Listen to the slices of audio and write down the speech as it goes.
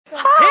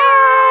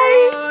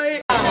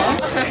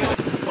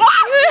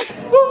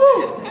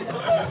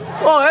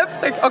Oh,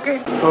 heftig. Oké.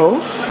 Oh.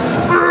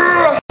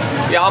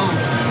 Jam.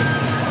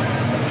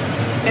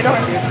 Nee, nog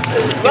een keer.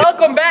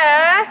 Welkom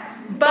bij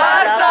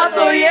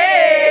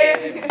tateljee.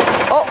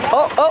 Oh,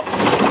 oh, oh.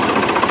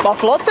 Wat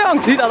vlot,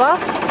 jong. Zie dat af?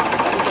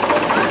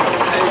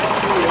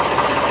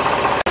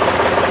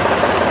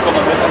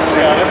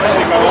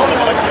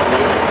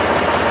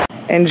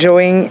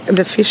 Enjoying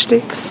the fish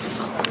sticks.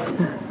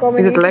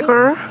 Is het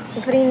lekker?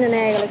 Vrienden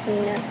eigenlijk niet.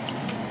 Hè.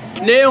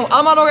 Nee, jong.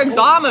 Allemaal nog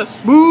examens.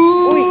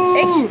 Boe. Oei,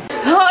 echt?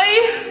 Hoi!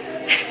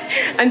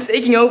 I'm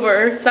taking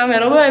over. Samen met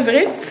Robbe en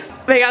Britt.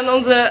 Wij gaan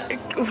onze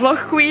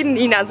vlogqueen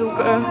Nina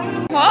zoeken.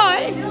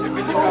 Hoi!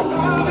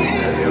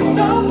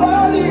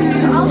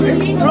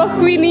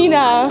 Vlogqueen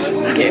Nina. Oké,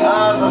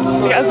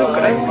 we gaan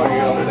zoeken.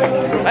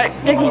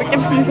 Kijk, ik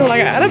heb niet zo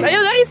lange adem.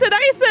 Ja, daar is ze, daar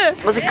is ze!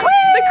 Was ik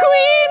The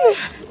queen!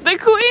 The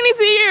queen is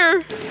here!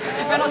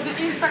 Ik ben onze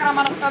Instagram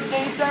aan het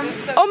updaten.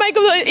 Oh my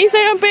god, de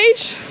Instagram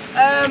page?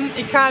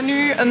 Ik ga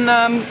nu een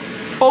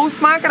post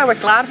maken dat we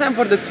klaar zijn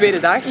voor de tweede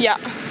dag. Ja.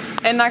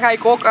 En dan ga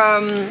ik ook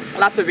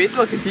laten weten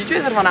welke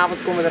DJ's er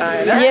vanavond komen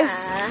draaien. Hè? Yes.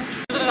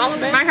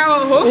 Maar gaan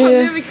we hoog, want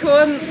nu heb ik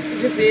gewoon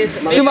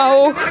gezeten. Doe maar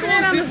hoog.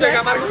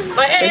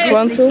 Ik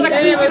want zo.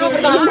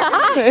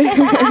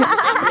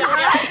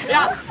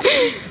 Ja.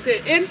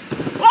 2, 1.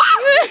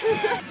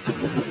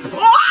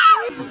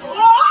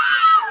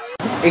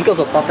 Enkel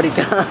op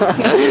paprika.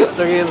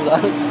 Zo geen zout.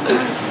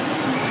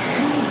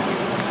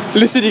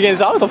 Lust je die geen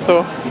zout of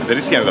zo? Er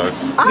is geen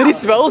zout. Er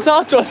is wel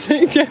zout, wat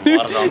zeg jij nu?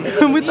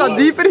 Je moet wat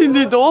dieper in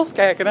die doos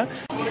kijken, hè.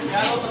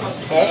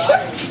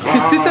 Ik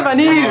zit zitten van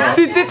hier, ik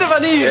zit zitten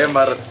van hier. Nee,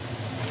 maar...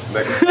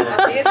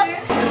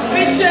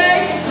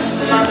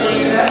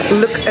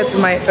 Look at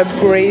my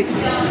upgrade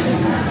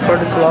for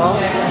the class.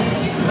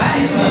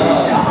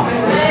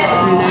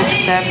 Leuk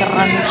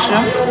suikerrandje.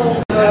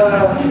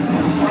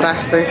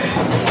 Prachtig.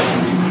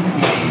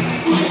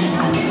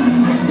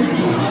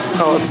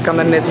 Oh, het kan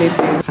er net niet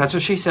in. That's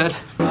what she said.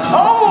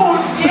 Oh,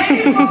 oké.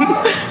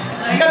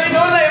 Ik kan niet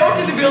horen dat je ook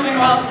in de building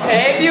was.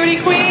 Hey,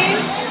 beauty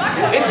queens.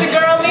 It's the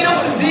girl niet om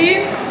te zien.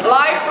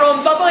 Live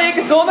from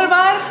tateljee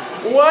Zonderbaar.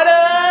 What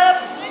up?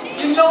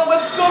 You know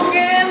what's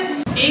cooking?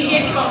 Eén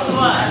keer was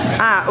zwaar.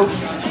 Ah,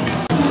 oeps.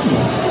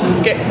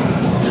 Oké.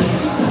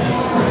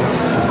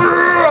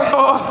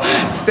 Oh,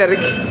 sterk.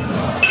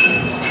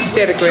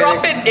 Sterk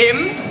Drop werk. it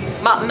in.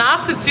 Maar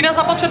naast het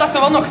sinaasappeltje dat ze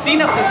wel nog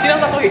zien als ze een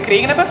sinaasappel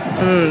gekregen hebben.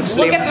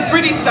 Look at the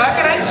pretty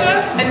suikerrandje.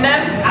 En dan,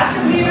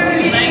 alsjeblieft,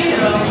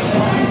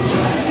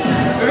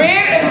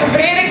 weer een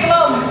tevreden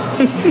klant.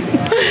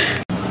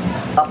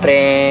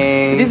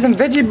 Après. Dit is een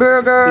veggie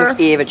burger. Nog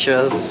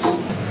eventjes.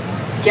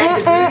 Kijk,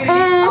 de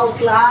burger is al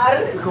klaar.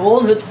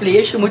 Gewoon het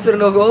vleesje moet er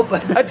nog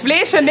open. Het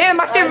vleesje, nee, er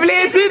mag geen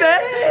vlees in, hè.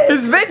 Het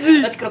is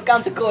veggie. Het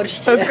krokante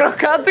korstje. Het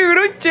krokante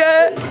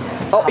groentje.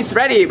 Oh, it's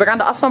ready. We gaan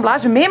de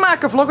assemblage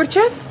meemaken,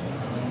 vloggertjes.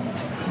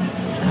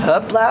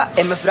 Hopla.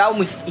 En mevrouw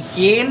moest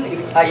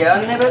geen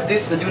ajuin hebben,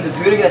 dus we doen de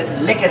burger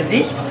lekker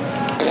dicht.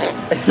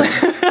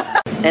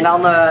 En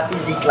dan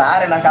is die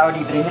klaar en dan gaan we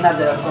die brengen naar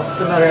de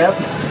customer.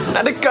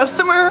 Naar de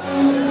customer.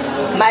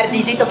 Maar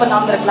die zit op een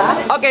andere plaats.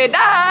 Oké,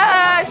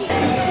 dag.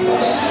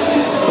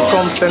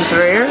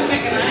 Concentreerd.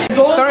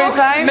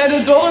 Storytime. Met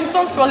de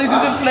dolentocht, want ik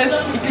doe een fles,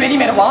 ik weet niet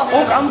meer wat,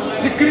 ook aan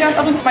de kurk aan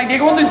het doen. Maar ik deed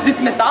gewoon dus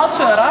dit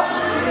metaaltje eraf.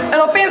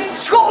 En opeens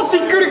schoot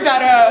die kurk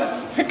daaruit.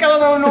 Ik had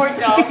het nog nooit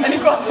gehad. En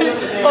ik was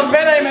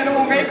bijna in mijn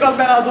ogen, ik was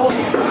bijna dood.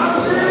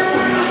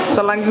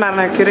 Zolang het maar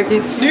een kurk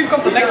is. Nu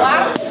komt het echt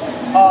klaar.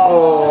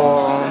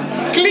 Oh.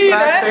 Clean,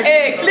 hè? Prachtig.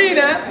 Hey, clean,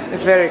 hè?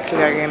 Very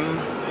clean.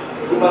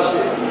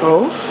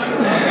 Oh.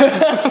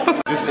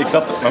 Dus ik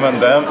zat met mijn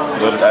duim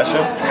door het ijsje.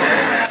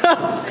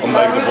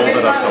 Omdat ik de bol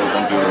eraf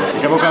had natuurlijk.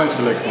 Ik heb ook al eens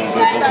gelekt, want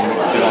het was een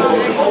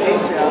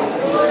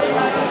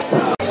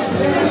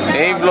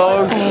Hey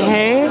vlog.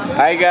 Hey.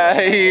 Hi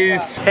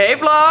guys. Hey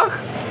vlog!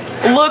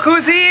 Look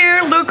who's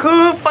here! Look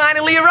who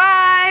finally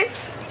arrived!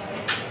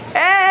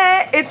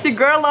 Hey, it's your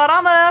girl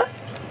Laranne!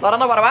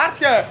 Laranne, waar waart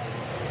je?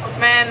 Op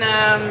mijn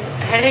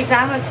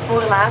herexamen, het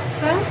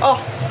voorlaatste. Oh,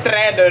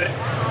 strijder!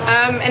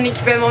 En ik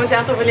ben momenteel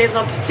aan het overleven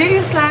op 2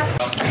 uur slaap.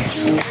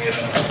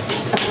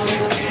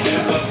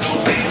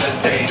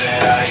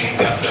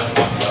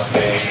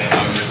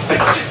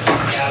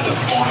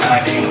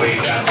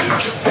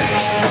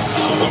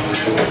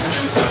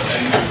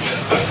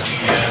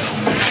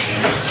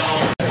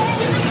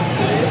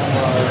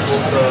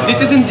 Dit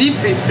is een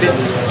diepvriesfrit.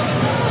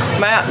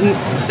 Maar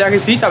ja, je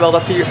ziet dat wel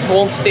dat hij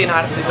gewoon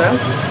steenhard is, hè.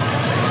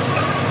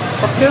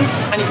 Snap je?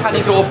 En ik ga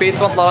niet zo opeten,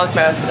 want Laura heeft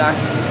mij uitgedaagd.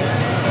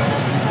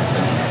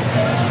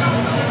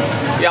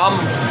 Jam.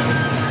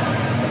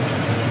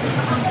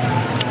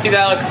 Is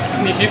eigenlijk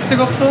niet giftig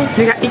of zo?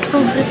 Nu ga ik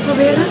zo'n frit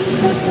proberen.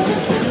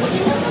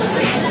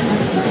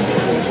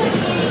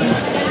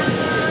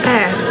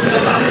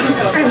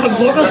 Hij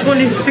verbrokkelt gewoon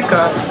in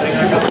stukken.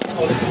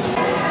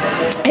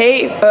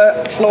 Hey,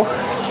 vlog.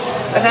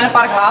 Er zijn een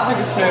paar glazen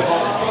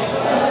gesneuveld.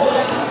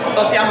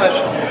 Dat is jammer.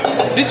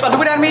 Dus wat doen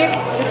we daarmee?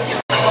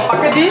 We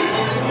pakken die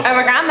en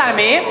we gaan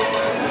daarmee.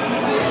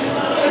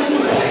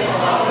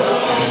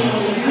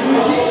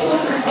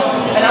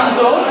 En dan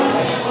zo.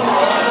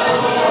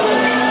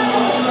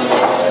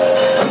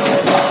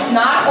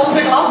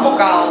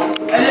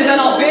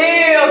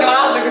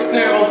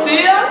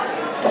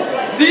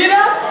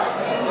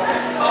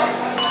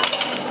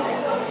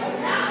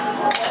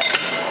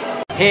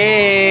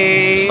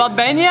 Hey. Wat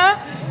ben je?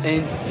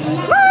 Een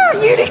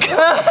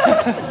Julika.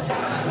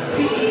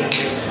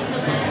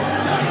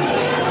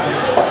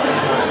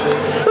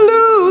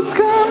 Lose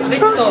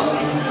control. Stop.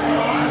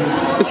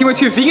 Misschien moet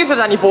je je vingers er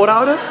dan niet voor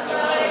houden.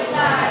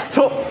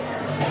 Stop.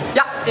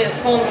 Ja, Dit is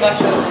gewoon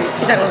rosé.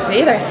 Is dat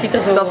rosé? Dat ziet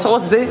er zo... dat is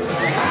rosé.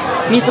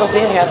 Niet rosé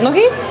gaat. Nog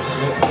iets?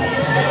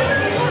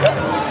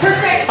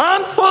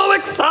 I'm so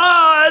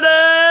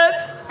excited.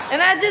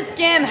 And I just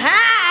can't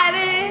hide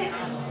it.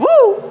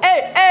 Woo!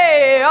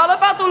 Hey, all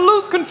about to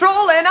lose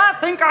control and I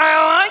think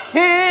I like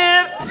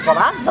it.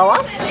 Voilà, dat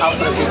was.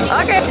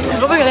 Oké.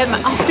 Robin geleid me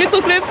af.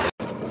 Knutselclub.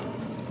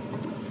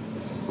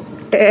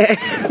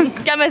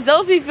 Ik kan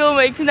mezelf niet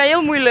filmen. Ik vind dat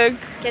heel moeilijk.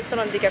 Je hebt zo'n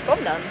dikke kop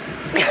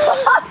dan.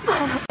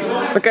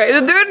 Oké,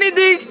 de deur niet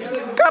dicht.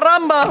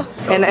 Caramba.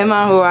 En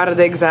Emma, hoe waren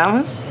de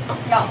examens?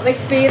 Ja,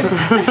 wegsfeer.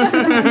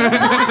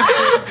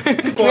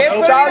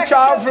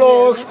 Ciao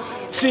vlog.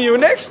 See you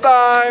next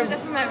time.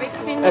 Even mijn weg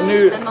vinden. En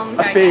nu En dan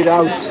een ga ik... fade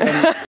out.